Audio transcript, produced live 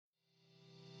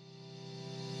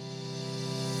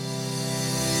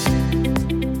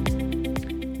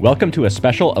Welcome to a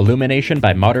special Illumination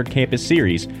by Modern Campus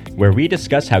series, where we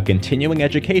discuss how continuing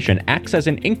education acts as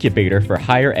an incubator for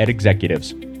higher ed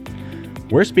executives.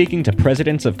 We're speaking to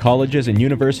presidents of colleges and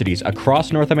universities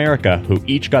across North America who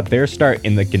each got their start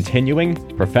in the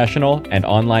continuing, professional, and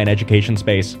online education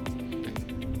space.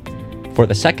 For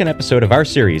the second episode of our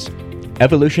series,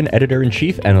 Evolution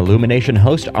Editor-in-Chief and Illumination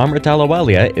host Amrit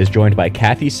Ahluwalia is joined by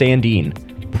Kathy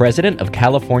Sandeen, President of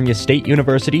California State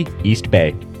University, East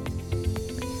Bay.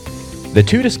 The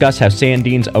two discuss how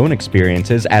Sandeen's own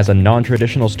experiences as a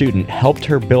non-traditional student helped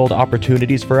her build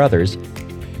opportunities for others,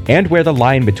 and where the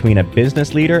line between a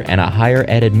business leader and a higher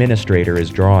ed administrator is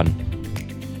drawn.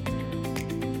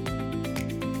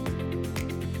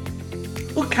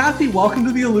 Well, Kathy, welcome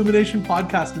to the Illumination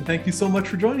Podcast, and thank you so much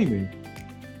for joining me.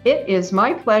 It is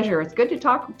my pleasure. It's good to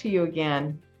talk to you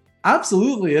again.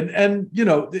 Absolutely, and you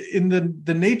know, in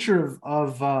the nature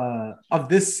of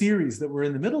this series that we're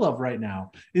in the middle of right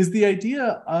now is the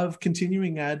idea of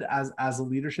continuing ed as a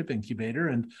leadership incubator,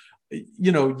 and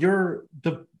you know,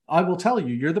 I will tell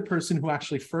you, you're the person who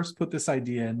actually first put this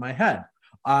idea in my head.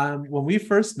 When we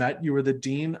first met, you were the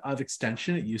Dean of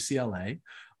Extension at UCLA.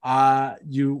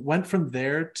 You went from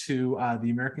there to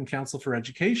the American Council for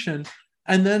Education,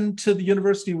 and then to the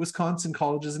University of Wisconsin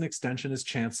Colleges and Extension as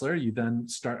Chancellor. You then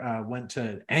went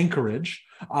to Anchorage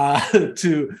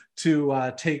to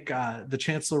take the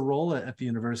Chancellor role at the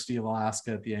University of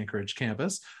Alaska at the Anchorage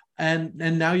campus. And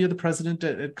now you're the president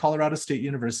at Colorado State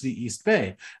University, East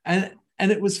Bay. And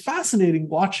it was fascinating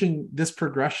watching this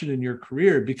progression in your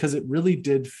career, because it really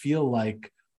did feel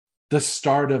like the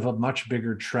start of a much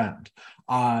bigger trend.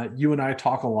 You and I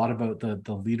talk a lot about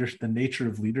the nature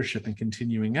of leadership and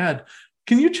continuing ed.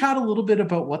 Can you chat a little bit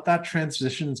about what that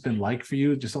transition has been like for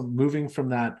you, just moving from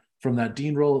that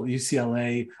dean role at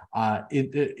UCLA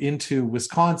into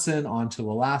Wisconsin, onto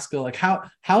Alaska? Like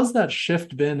how's that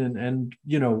shift been, and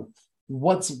you know,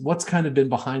 what's kind of been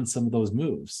behind some of those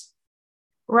moves?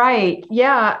 Right.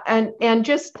 Yeah. And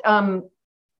just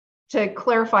to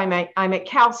clarify, I'm at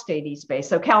Cal State East Bay,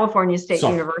 so California State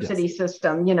University yes.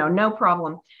 System, you know, no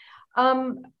problem.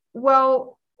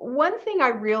 Well, one thing I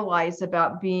realized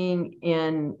about being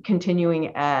in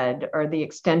continuing ed or the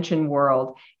extension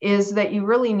world is that you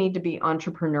really need to be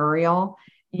entrepreneurial.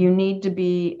 You need to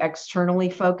be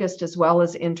externally focused as well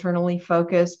as internally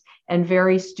focused, and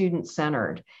very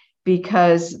student-centered,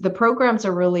 because the programs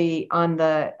are really on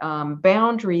the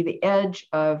boundary, the edge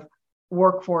of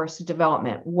workforce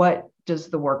development. What does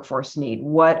the workforce need?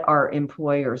 What are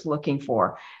employers looking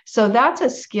for? So that's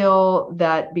a skill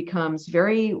that becomes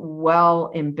very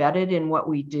well embedded in what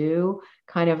we do,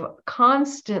 kind of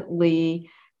constantly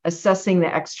assessing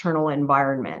the external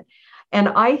environment. And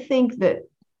I think that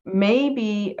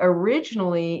maybe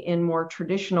originally in more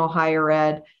traditional higher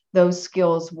ed, those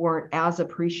skills weren't as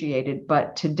appreciated,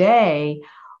 but today,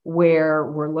 where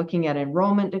we're looking at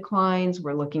enrollment declines,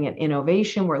 we're looking at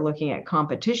innovation, we're looking at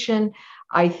competition,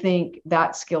 I think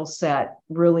that skill set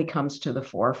really comes to the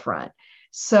forefront.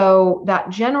 So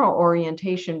that general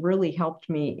orientation really helped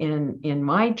me in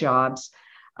my jobs.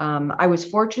 I was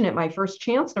fortunate, my first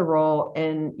chancellor role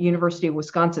in University of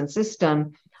Wisconsin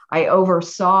system, I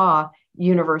oversaw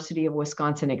University of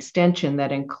Wisconsin Extension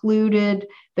that included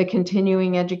the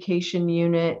continuing education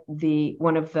unit,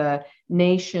 one of the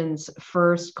nation's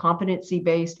first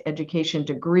competency-based education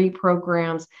degree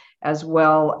programs, as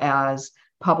well as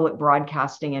public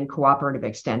broadcasting and cooperative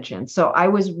extension. So I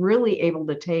was really able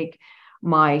to take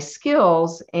my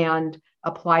skills and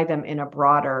apply them in a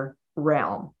broader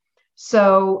realm.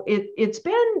 So it's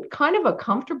been kind of a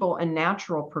comfortable and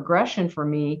natural progression for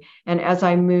me. And as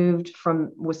I moved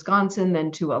from Wisconsin, then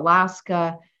to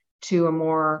Alaska, to a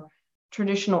more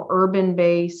traditional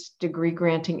urban-based degree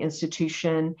granting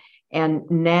institution, and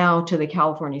now to the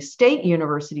California State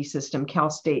University system, Cal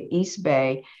State East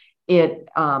Bay,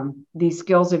 these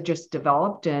skills have just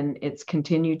developed, and it's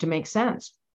continued to make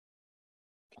sense.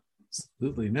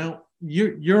 Absolutely. Now,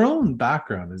 your own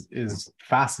background is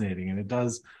fascinating, and it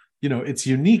does, you know, it's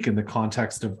unique in the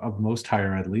context of most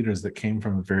higher ed leaders that came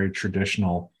from a very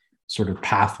traditional sort of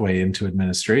pathway into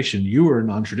administration. You were a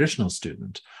non-traditional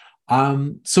student.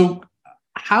 So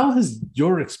how has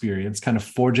your experience kind of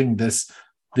forging this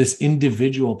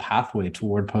individual pathway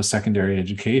toward post-secondary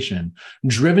education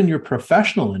driven your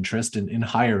professional interest in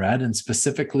higher ed, and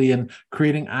specifically in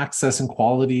creating access and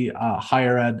quality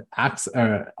higher ed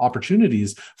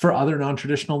opportunities for other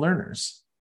non-traditional learners?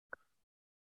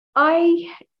 I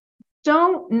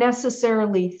don't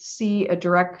necessarily see a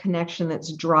direct connection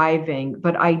that's driving,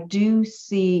 but I do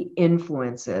see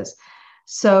influences.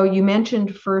 So you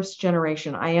mentioned first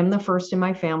generation. I am the first in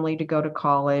my family to go to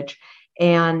college.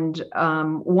 And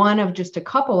one of just a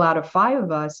couple out of 5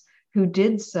 of us who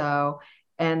did so.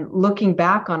 And looking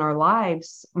back on our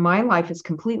lives, my life is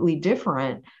completely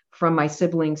different from my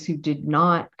siblings who did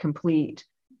not complete,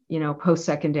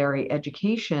 post-secondary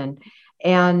education.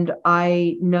 And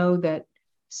I know that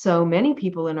so many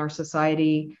people in our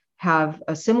society have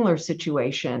a similar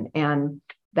situation, and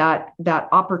that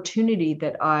opportunity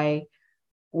that I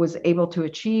was able to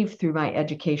achieve through my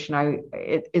education,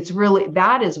 it's really,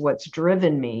 that is what's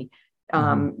driven me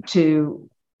into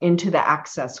the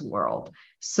access world.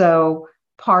 So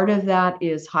part of that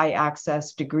is high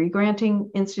access degree granting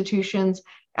institutions,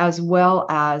 as well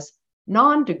as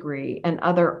non-degree and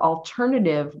other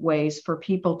alternative ways for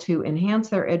people to enhance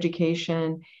their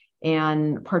education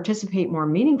and participate more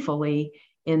meaningfully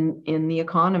in the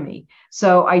economy.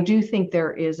 So I do think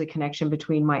there is a connection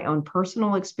between my own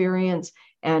personal experience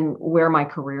and where my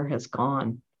career has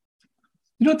gone.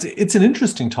 It's an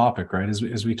interesting topic, right?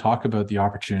 As we talk about the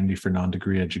opportunity for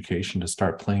non-degree education to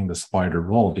start playing this wider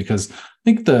role, because I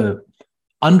think the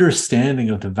understanding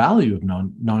of the value of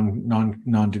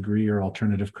non-degree or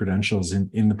alternative credentials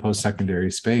in the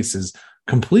post-secondary space is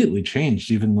completely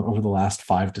changed even over the last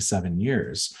 5 to 7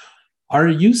 years. Are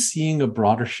you seeing a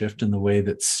broader shift in the way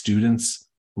that students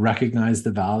recognize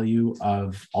the value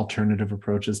of alternative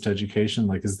approaches to education?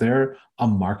 Like, is there a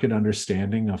market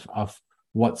understanding of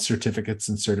what certificates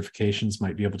and certifications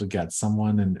might be able to get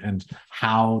someone, and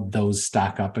how those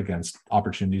stack up against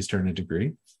opportunities to earn a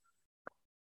degree?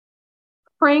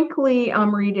 Frankly,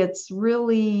 Reed, it's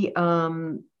really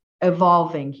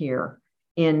evolving here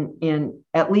in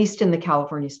at least in the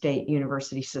California State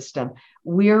University system.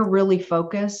 We're really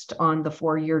focused on the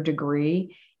 4-year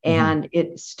degree, and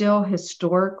it still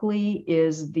historically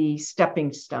is the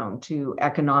stepping stone to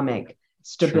economic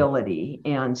stability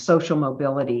and social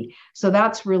mobility. So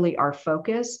that's really our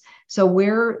focus. So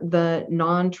where the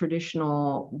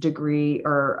non-traditional degree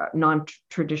or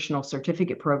non-traditional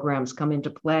certificate programs come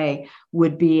into play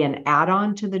would be an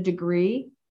add-on to the degree.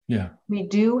 Yeah. We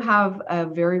do have a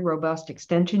very robust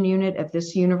extension unit at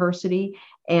this university,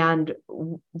 and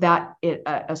that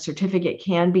a certificate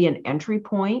can be an entry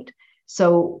point.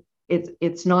 So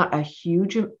it's not a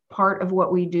huge part of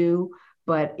what we do,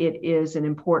 but it is an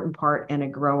important part and a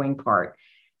growing part.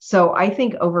 So I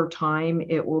think over time,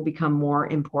 it will become more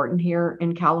important here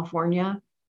in California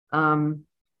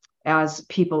as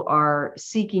people are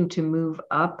seeking to move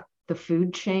up the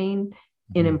food chain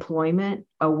in employment,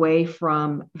 away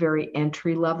from very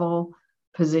entry-level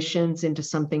positions into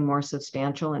something more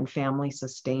substantial and family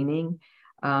sustaining.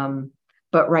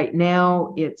 But right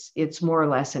now, it's more or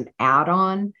less an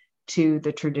add-on to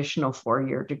the traditional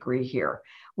 4-year degree here.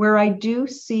 Where I do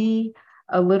see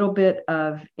a little bit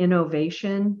of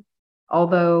innovation,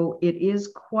 although it is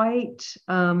quite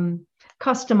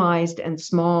customized and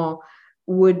small,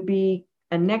 would be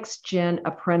a next-gen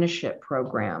apprenticeship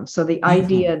program. So the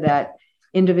idea that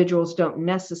individuals don't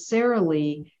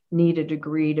necessarily need a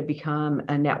degree to become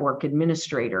a network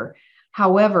administrator.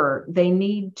 However, they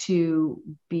need to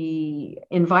be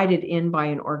invited in by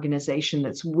an organization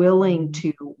that's willing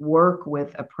to work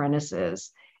with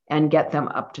apprentices and get them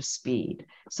up to speed.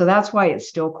 So that's why it's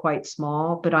still quite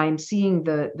small, but I'm seeing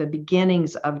the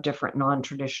beginnings of different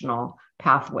non-traditional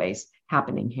pathways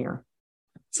happening here.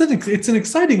 It's an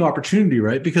exciting opportunity,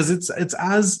 right? Because it's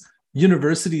as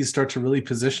universities start to really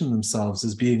position themselves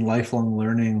as being lifelong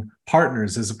learning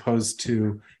partners as opposed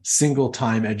to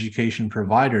single-time education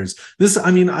providers.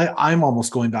 I'm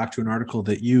almost going back to an article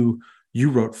that you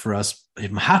wrote for us.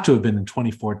 It had to have been in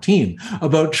 2014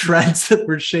 about trends that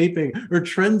were shaping, or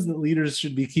trends that leaders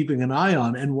should be keeping an eye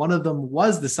on. And one of them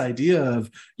was this idea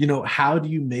of, how do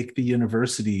you make the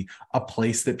university a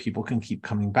place that people can keep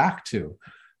coming back to?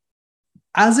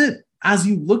 As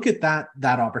you look at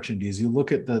that opportunity, as you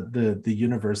look at the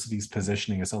university's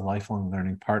positioning as a lifelong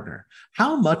learning partner,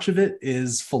 how much of it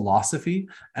is philosophy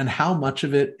and how much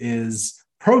of it is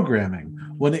programming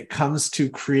when it comes to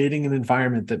creating an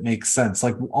environment that makes sense?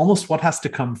 Like, almost what has to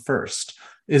come first?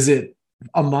 Is it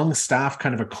among staff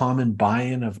kind of a common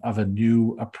buy-in of a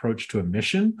new approach to a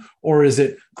mission, or is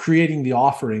it creating the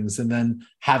offerings and then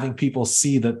having people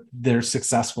see that they're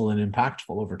successful and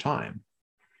impactful over time?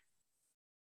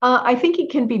 I think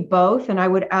it can be both. And I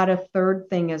would add a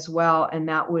third thing as well, and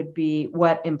that would be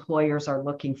what employers are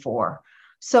looking for.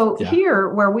 So here,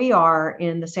 where we are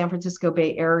in the San Francisco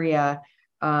Bay Area,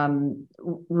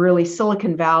 really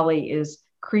Silicon Valley is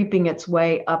creeping its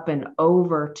way up and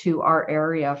over to our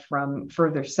area from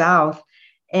further south.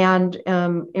 And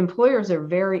employers are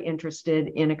very interested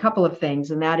in a couple of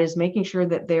things, and that is making sure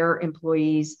that their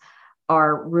employees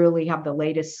really have the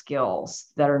latest skills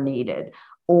that are needed.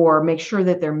 or make sure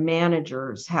that their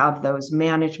managers have those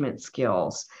management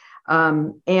skills.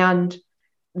 And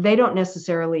they don't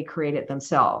necessarily create it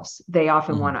themselves. They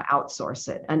often want to outsource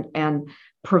it, and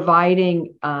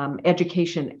providing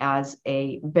education as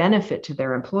a benefit to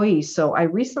their employees. So I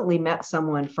recently met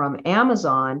someone from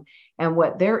Amazon, and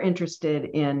what they're interested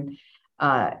in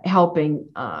helping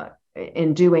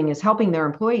their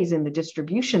employees in the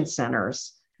distribution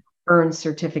centers earn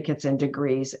certificates and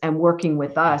degrees, and working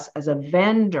with us as a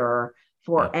vendor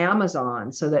for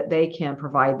Amazon so that they can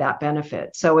provide that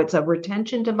benefit. So it's a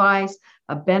retention device,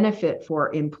 a benefit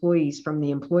for employees from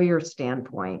the employer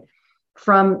standpoint.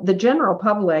 From the general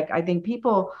public, I think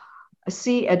people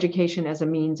see education as a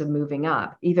means of moving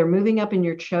up, either moving up in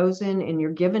your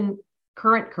given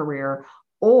current career,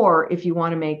 or if you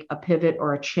want to make a pivot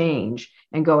or a change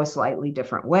and go a slightly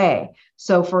different way.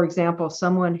 So for example,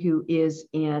 someone who is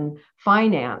in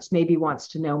finance maybe wants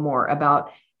to know more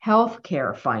about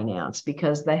healthcare finance,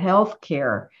 because the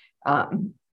healthcare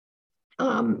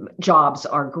jobs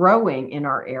are growing in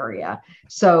our area.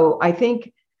 So I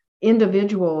think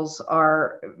individuals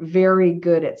are very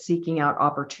good at seeking out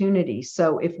opportunities.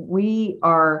 So if we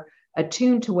are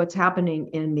attuned to what's happening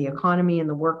in the economy, in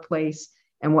the workplace,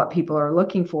 and what people are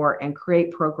looking for, and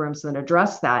create programs that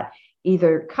address that,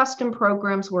 either custom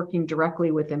programs working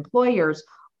directly with employers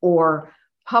or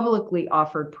publicly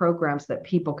offered programs that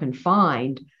people can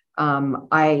find,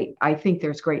 I think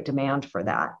there's great demand for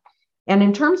that. And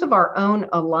in terms of our own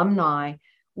alumni,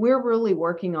 we're really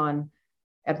working on,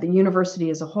 at the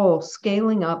university as a whole,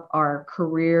 scaling up our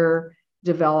career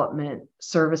development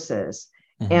services.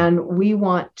 And we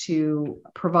want to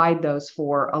provide those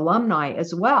for alumni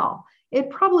as well. It'd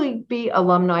probably be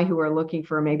alumni who are looking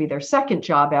for maybe their second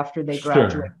job after they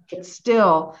graduate, but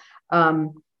still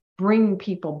bring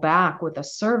people back with a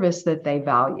service that they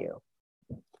value.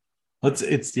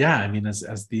 It's I mean,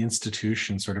 as the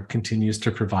institution sort of continues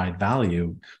to provide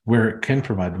value, where it can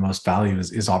provide the most value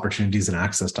is opportunities and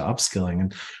access to upskilling.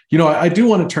 And, I do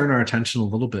want to turn our attention a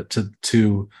little bit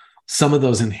to some of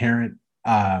those inherent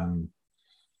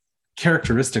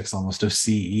characteristics almost of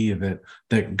CE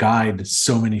that guide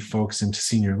so many folks into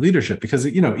senior leadership, because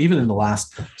even in the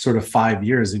last sort of 5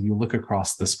 years, if you look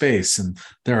across the space, and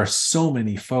there are so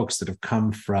many folks that have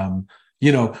come from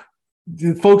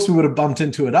the folks we would have bumped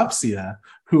into at UPSIA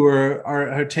who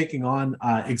are taking on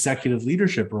executive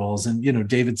leadership roles. And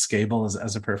David Scable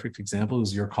as a perfect example,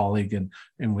 who's your colleague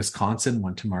in Wisconsin,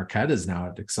 went to Marquette, is now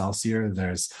at Excelsior.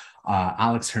 There's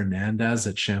Alex Hernandez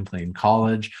at Champlain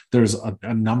College. There's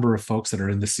a number of folks that are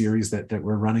in the series that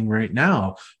we're running right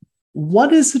now.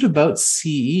 What is it about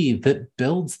CE that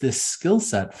builds this skill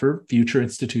set for future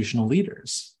institutional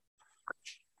leaders?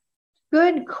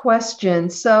 Good question.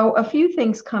 So a few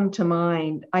things come to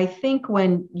mind. I think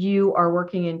when you are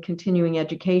working in continuing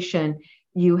education,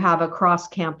 you have a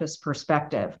cross-campus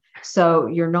perspective. So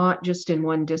you're not just in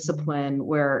one discipline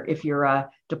where if you're a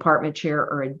department chair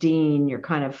or a dean, you're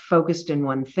kind of focused in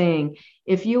one thing.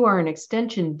 If you are an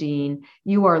extension dean,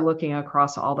 you are looking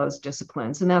across all those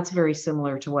disciplines. And that's very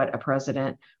similar to what a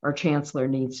president or chancellor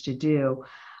needs to do.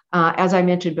 As I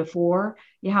mentioned before,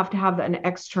 you have to have an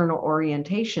external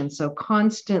orientation. So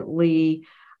constantly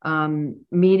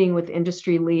meeting with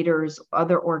industry leaders,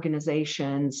 other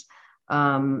organizations,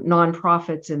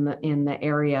 nonprofits in the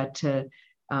area, to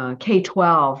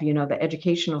K-12, the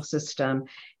educational system.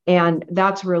 And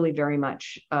that's really very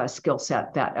much a skill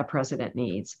set that a president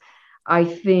needs. I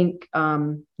think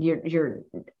you're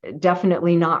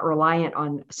definitely not reliant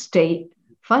on state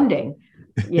funding.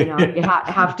 You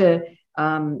have to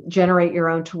generate your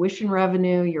own tuition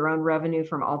revenue, your own revenue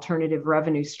from alternative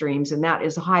revenue streams. And that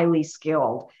is highly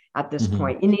skilled at this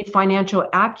point. You need financial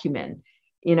acumen.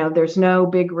 There's no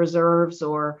big reserves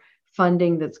or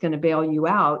funding that's going to bail you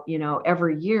out.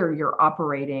 Every year you're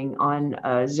operating on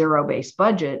a zero-based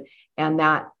budget, and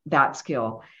that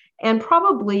skill. And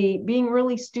probably being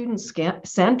really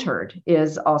student-centered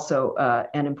is also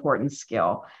an important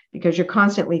skill, because you're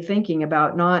constantly thinking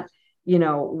about not,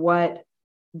 what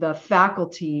the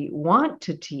faculty want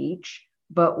to teach,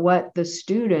 but what the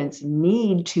students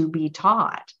need to be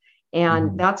taught.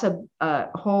 And that's a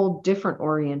whole different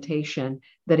orientation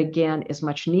that, again, is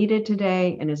much needed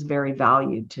today and is very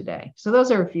valued today. So those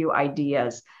are a few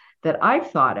ideas that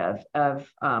I've thought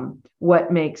of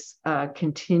what makes a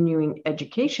continuing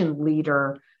education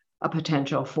leader a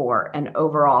potential for an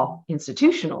overall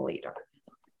institutional leader.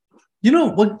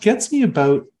 What gets me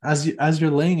about, as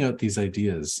you're laying out these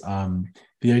ideas,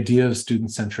 the idea of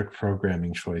student-centric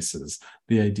programming choices,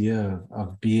 the idea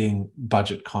of being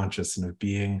budget conscious and of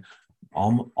being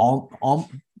all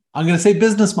I'm going to say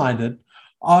business-minded,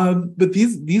 But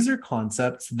these are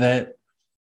concepts that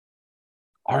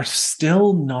are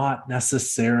still not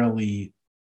necessarily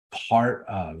part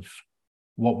of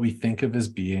what we think of as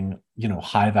being,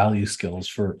 high value skills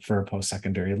for a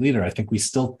post-secondary leader. I think we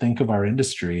still think of our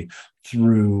industry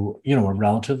through, a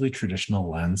relatively traditional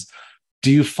lens.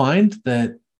 Do you find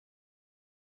that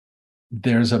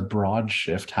there's a broad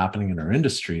shift happening in our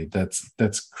industry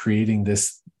that's creating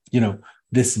this,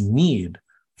 this need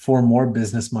for more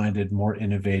business-minded, more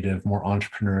innovative, more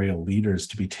entrepreneurial leaders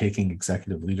to be taking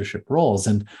executive leadership roles?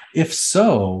 And if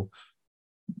so,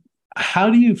 how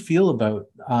do you feel about,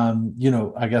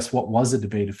 I guess what was a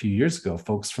debate a few years ago,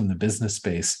 folks from the business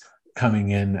space coming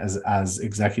in as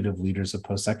executive leaders of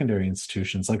post-secondary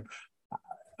institutions? Like,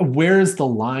 where is the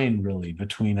line really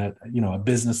between a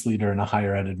business leader and a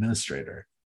higher ed administrator?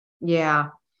 Yeah.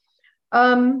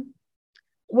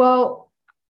 Well,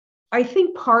 I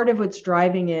think part of what's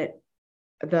driving it,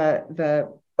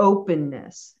 the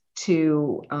openness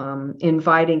to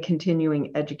inviting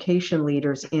continuing education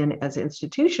leaders in as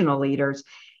institutional leaders,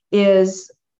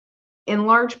 is in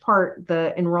large part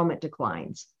the enrollment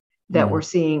declines that we're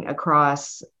seeing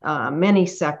across many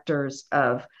sectors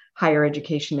of higher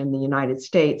education in the United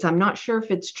States. I'm not sure if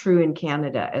it's true in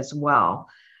Canada as well.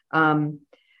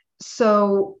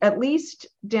 So at least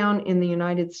down in the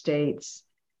United States,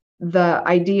 the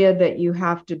idea that you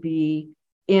have to be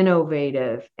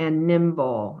innovative and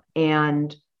nimble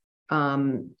and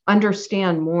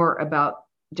understand more about,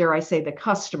 dare I say, the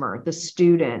customer, the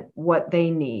student, what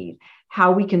they need,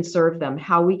 how we can serve them,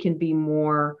 how we can be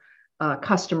more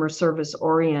customer service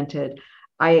oriented.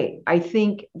 I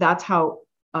think that's how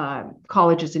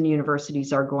colleges and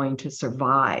universities are going to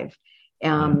survive.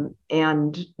 And,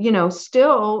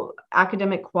 still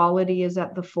academic quality is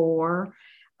at the fore.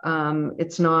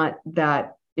 It's not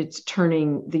that it's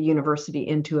turning the university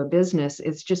into a business.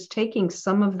 It's just taking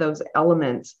some of those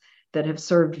elements that have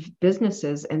served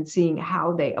businesses and seeing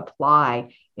how they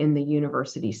apply in the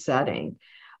university setting.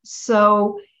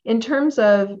 So in terms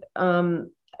of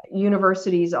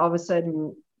universities all of a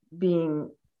sudden being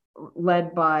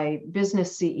led by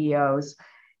business CEOs,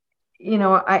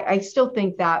 I still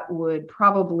think that would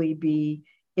probably be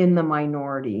in the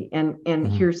minority.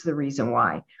 And here's the reason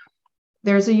why.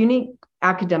 There's a unique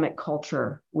academic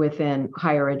culture within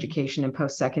higher education and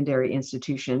post-secondary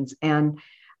institutions. And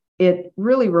it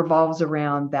really revolves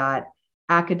around that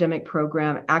academic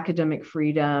program, academic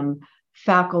freedom,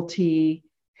 faculty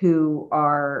who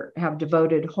have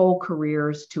devoted whole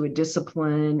careers to a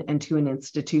discipline and to an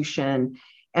institution.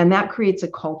 And that creates a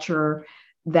culture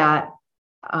that,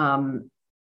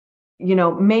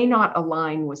 may not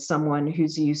align with someone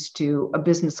who's used to a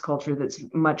business culture that's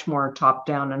much more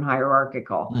top-down and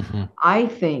hierarchical. I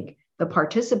think the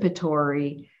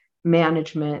participatory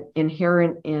management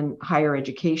inherent in higher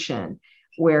education,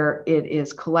 where it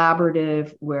is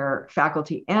collaborative, where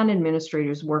faculty and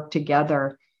administrators work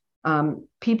together,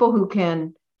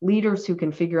 leaders who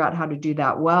can figure out how to do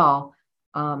that well,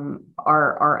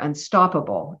 are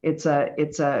unstoppable. It's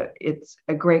a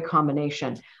great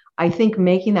combination. I think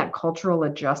making that cultural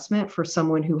adjustment for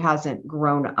someone who hasn't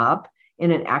grown up in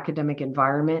an academic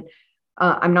environment,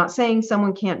 I'm not saying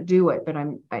someone can't do it, but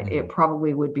it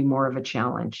probably would be more of a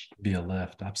challenge. Be a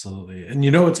lift, absolutely. And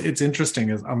it's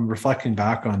interesting as I'm reflecting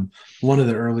back on one of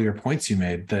the earlier points you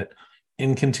made, that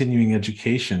in continuing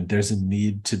education, there's a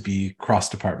need to be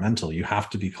cross-departmental. You have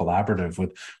to be collaborative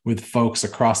with folks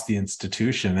across the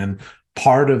institution. And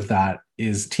part of that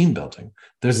is team building.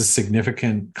 There's a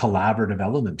significant collaborative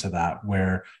element to that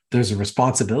where there's a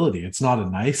responsibility. It's not a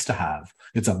nice to have,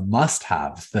 it's a must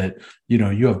have, that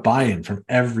you have buy-in from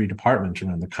every department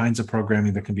around the kinds of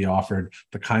programming that can be offered,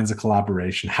 the kinds of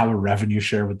collaboration, how a revenue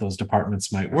share with those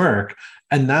departments might work.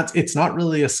 And it's not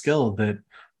really a skill that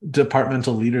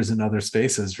departmental leaders in other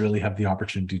spaces really have the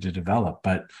opportunity to develop.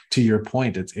 But to your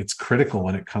point, it's critical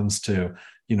when it comes to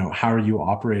how are you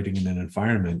operating in an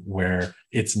environment where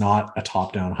it's not a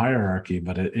top-down hierarchy,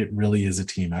 but it really is a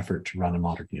team effort to run a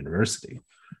modern university.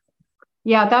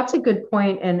 Yeah, that's a good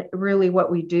point. And really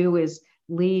what we do is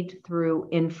lead through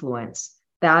influence.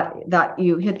 That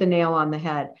you hit the nail on the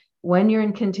head. When you're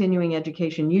in continuing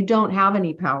education, you don't have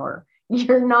any power.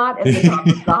 You're not at the top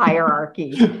of the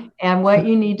hierarchy. And what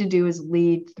you need to do is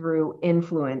lead through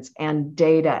influence and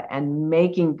data and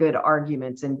making good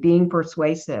arguments and being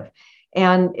persuasive.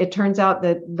 And it turns out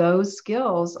that those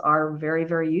skills are very,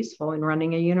 very useful in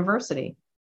running a university.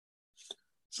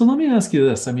 So let me ask you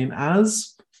this. I mean,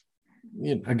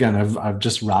 again, I've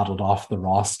just rattled off the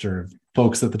roster of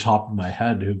folks at the top of my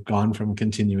head who've gone from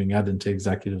continuing ed into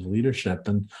executive leadership.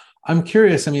 And I'm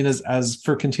curious, I mean, as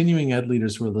for continuing ed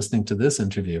leaders who are listening to this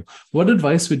interview, what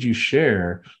advice would you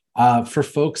share for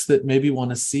folks that maybe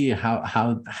want to see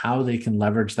how they can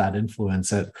leverage that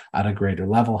influence at a greater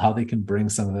level, how they can bring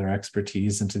some of their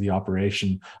expertise into the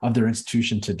operation of their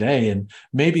institution today, and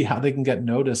maybe how they can get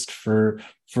noticed for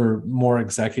more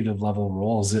executive level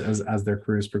roles as their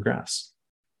careers progress?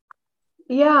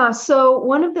 Yeah, so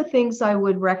one of the things I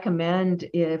would recommend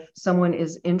if someone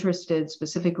is interested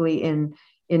specifically in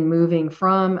moving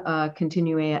from a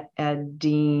continuing ed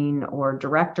dean or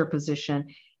director position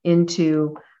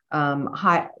into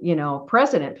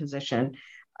president position,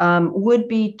 would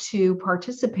be to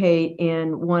participate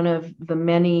in one of the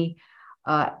many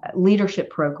leadership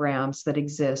programs that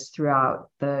exist throughout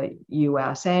the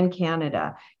US and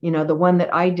Canada. The one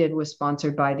that I did was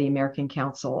sponsored by the American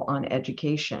Council on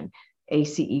Education,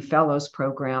 ACE Fellows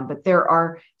Program, but there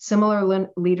are similar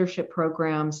leadership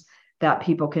programs that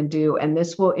people can do, and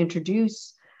this will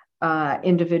introduce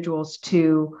individuals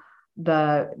to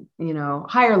the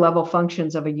higher level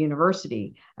functions of a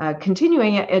university.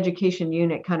 Continuing education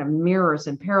unit kind of mirrors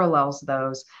and parallels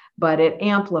those, but it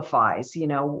amplifies.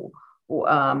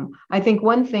 I think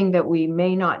one thing that we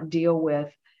may not deal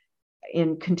with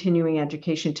in continuing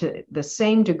education to the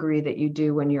same degree that you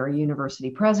do when you're a university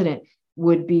president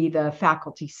would be the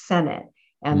faculty senate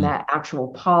and that actual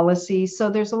policy. So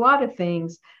there's a lot of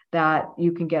things that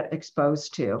you can get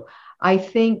exposed to. I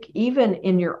think even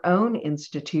in your own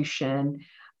institution,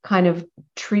 kind of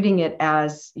treating it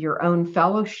as your own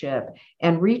fellowship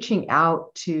and reaching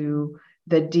out to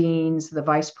the deans, the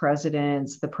vice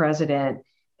presidents, the president,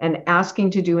 and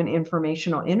asking to do an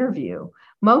informational interview.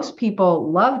 Most people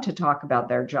love to talk about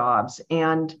their jobs,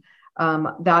 and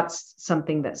that's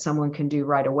something that someone can do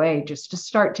right away just to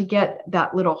start to get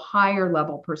that little higher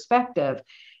level perspective.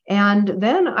 And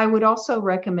then I would also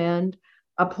recommend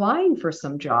applying for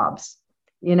some jobs,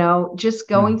 just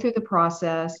going through the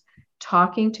process,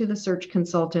 talking to the search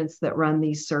consultants that run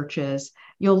these searches.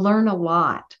 You'll learn a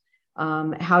lot,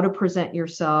 how to present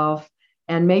yourself,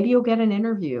 and maybe you'll get an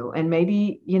interview, and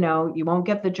maybe, you won't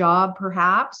get the job,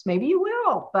 perhaps, maybe you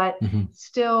will, but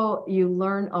still you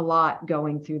learn a lot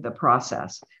going through the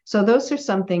process. So those are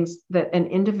some things that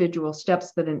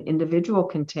steps that an individual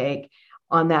can take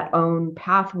on that own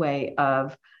pathway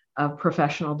of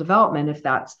professional development, if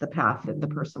that's the path that the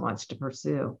person wants to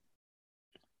pursue.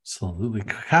 Absolutely.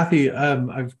 Kathy,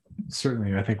 I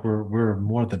think we're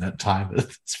more than at time at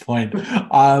this point.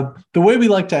 The way we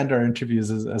like to end our interviews,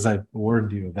 as I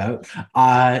warned you about,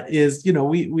 is,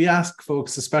 we ask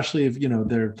folks, especially if,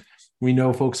 we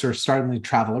know folks are starting to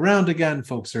travel around again,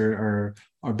 folks are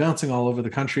bouncing all over the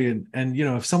country. And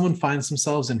if someone finds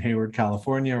themselves in Hayward,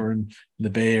 California, or in the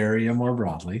Bay Area more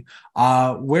broadly,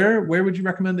 where would you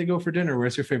recommend they go for dinner?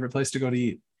 Where's your favorite place to go to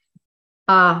eat?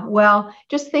 Well,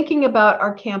 just thinking about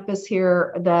our campus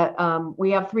here, that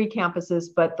we have 3 campuses,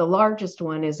 but the largest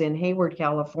one is in Hayward,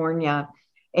 California.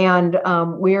 And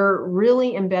we're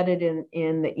really embedded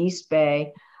in the East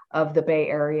Bay of the Bay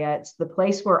Area. It's the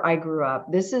place where I grew up.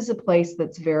 This is a place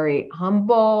that's very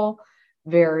humble,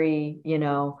 very,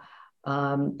 people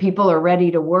are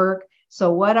ready to work.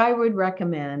 So what I would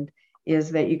recommend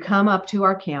is that you come up to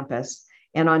our campus,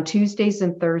 and on Tuesdays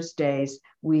and Thursdays,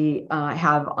 we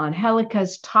have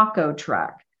Angelica's Taco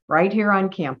Truck right here on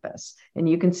campus. And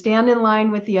you can stand in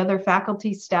line with the other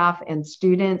faculty, staff, and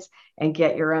students and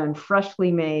get your own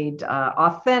freshly made,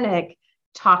 authentic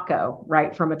taco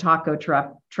right from a taco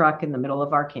truck in the middle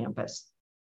of our campus.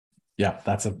 Yeah,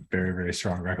 that's a very, very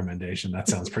strong recommendation. That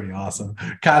sounds pretty awesome.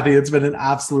 Kathy, it's been an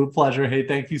absolute pleasure. Hey,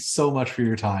 thank you so much for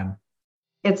your time.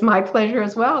 It's my pleasure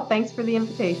as well. Thanks for the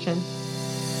invitation.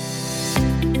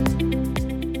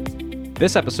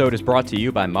 This episode is brought to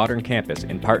you by Modern Campus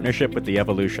in partnership with The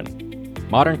Evolution.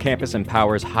 Modern Campus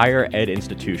empowers higher ed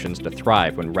institutions to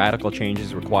thrive when radical change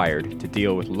is required to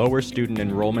deal with lower student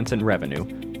enrollments and revenue,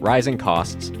 rising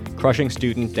costs, crushing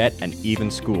student debt, and even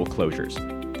school closures.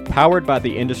 Powered by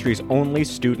the industry's only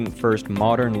student-first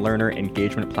modern learner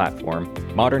engagement platform,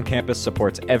 Modern Campus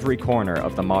supports every corner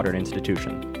of the modern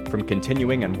institution, from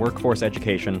continuing and workforce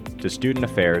education to student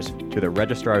affairs to the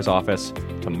registrar's office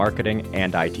to marketing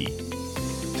and IT.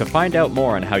 To find out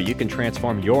more on how you can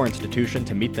transform your institution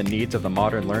to meet the needs of the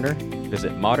modern learner,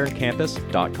 visit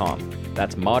moderncampus.com.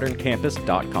 That's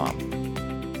moderncampus.com.